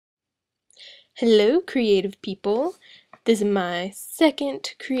Hello, creative people. This is my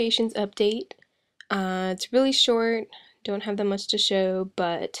second creations update. It's really short, don't have that much to show,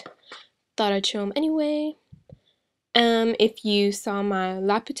 but thought I'd show them anyway. If you saw my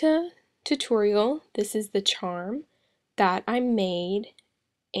Laputa tutorial, this is the charm that I made,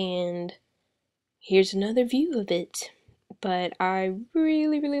 and here's another view of it. But I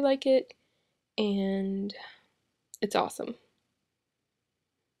really like it, and it's awesome.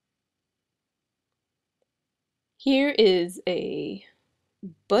 Here is a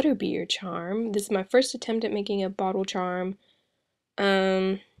butterbeer charm. This is my first attempt at making a bottle charm.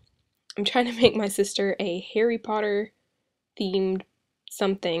 I'm trying to make my sister a Harry Potter themed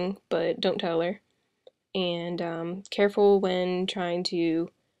something, but don't tell her. And careful when trying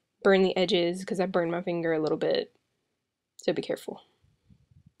to burn the edges because I burned my finger a little bit. So be careful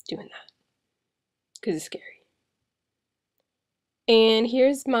doing that because it's scary. And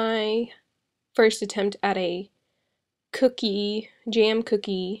here's my first attempt at a jam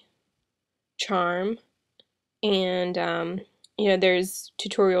cookie charm. And there's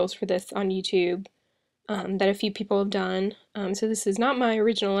tutorials for this on YouTube that a few people have done. So this is not my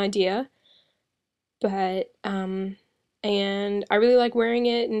original idea, but and I really like wearing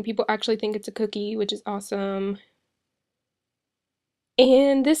it, and people actually think it's a cookie, which is awesome.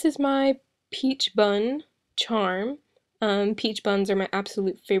 And this is my peach bun charm. Peach buns are my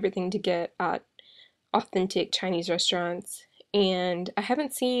absolute favorite thing to get at authentic Chinese restaurants, and I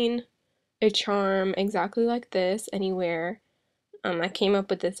haven't seen a charm exactly like this anywhere. I came up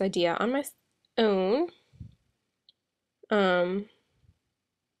with this idea on my own, um,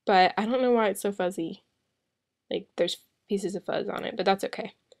 but I don't know why it's so fuzzy. Like, there's pieces of fuzz on it, but that's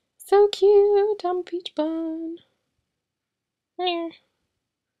okay. So cute! I'm a peach bun.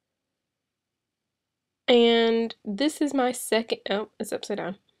 And this is my second, oh, it's upside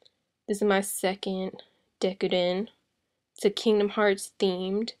down. This is my second Decoden. It's a Kingdom Hearts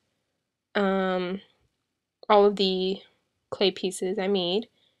themed. All of the clay pieces I made.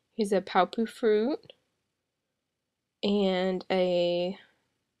 Here's a Paopu fruit and a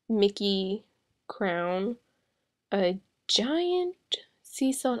Mickey crown, a giant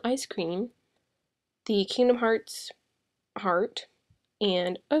sea salt ice cream, the Kingdom Hearts heart,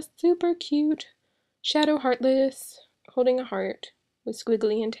 and a super cute Shadow Heartless holding a heart with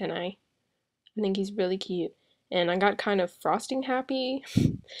squiggly antennae. I think he's really cute. And I got kind of frosting happy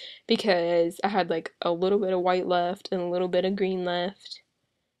because I had like a little bit of white left and a little bit of green left.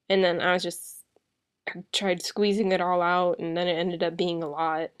 And then I tried squeezing it all out, and then it ended up being a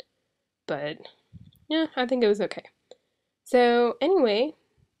lot. But yeah, I think it was okay. So anyway,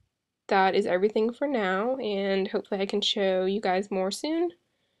 that is everything for now, and hopefully I can show you guys more soon.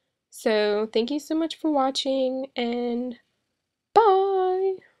 So thank you so much for watching, and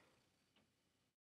bye!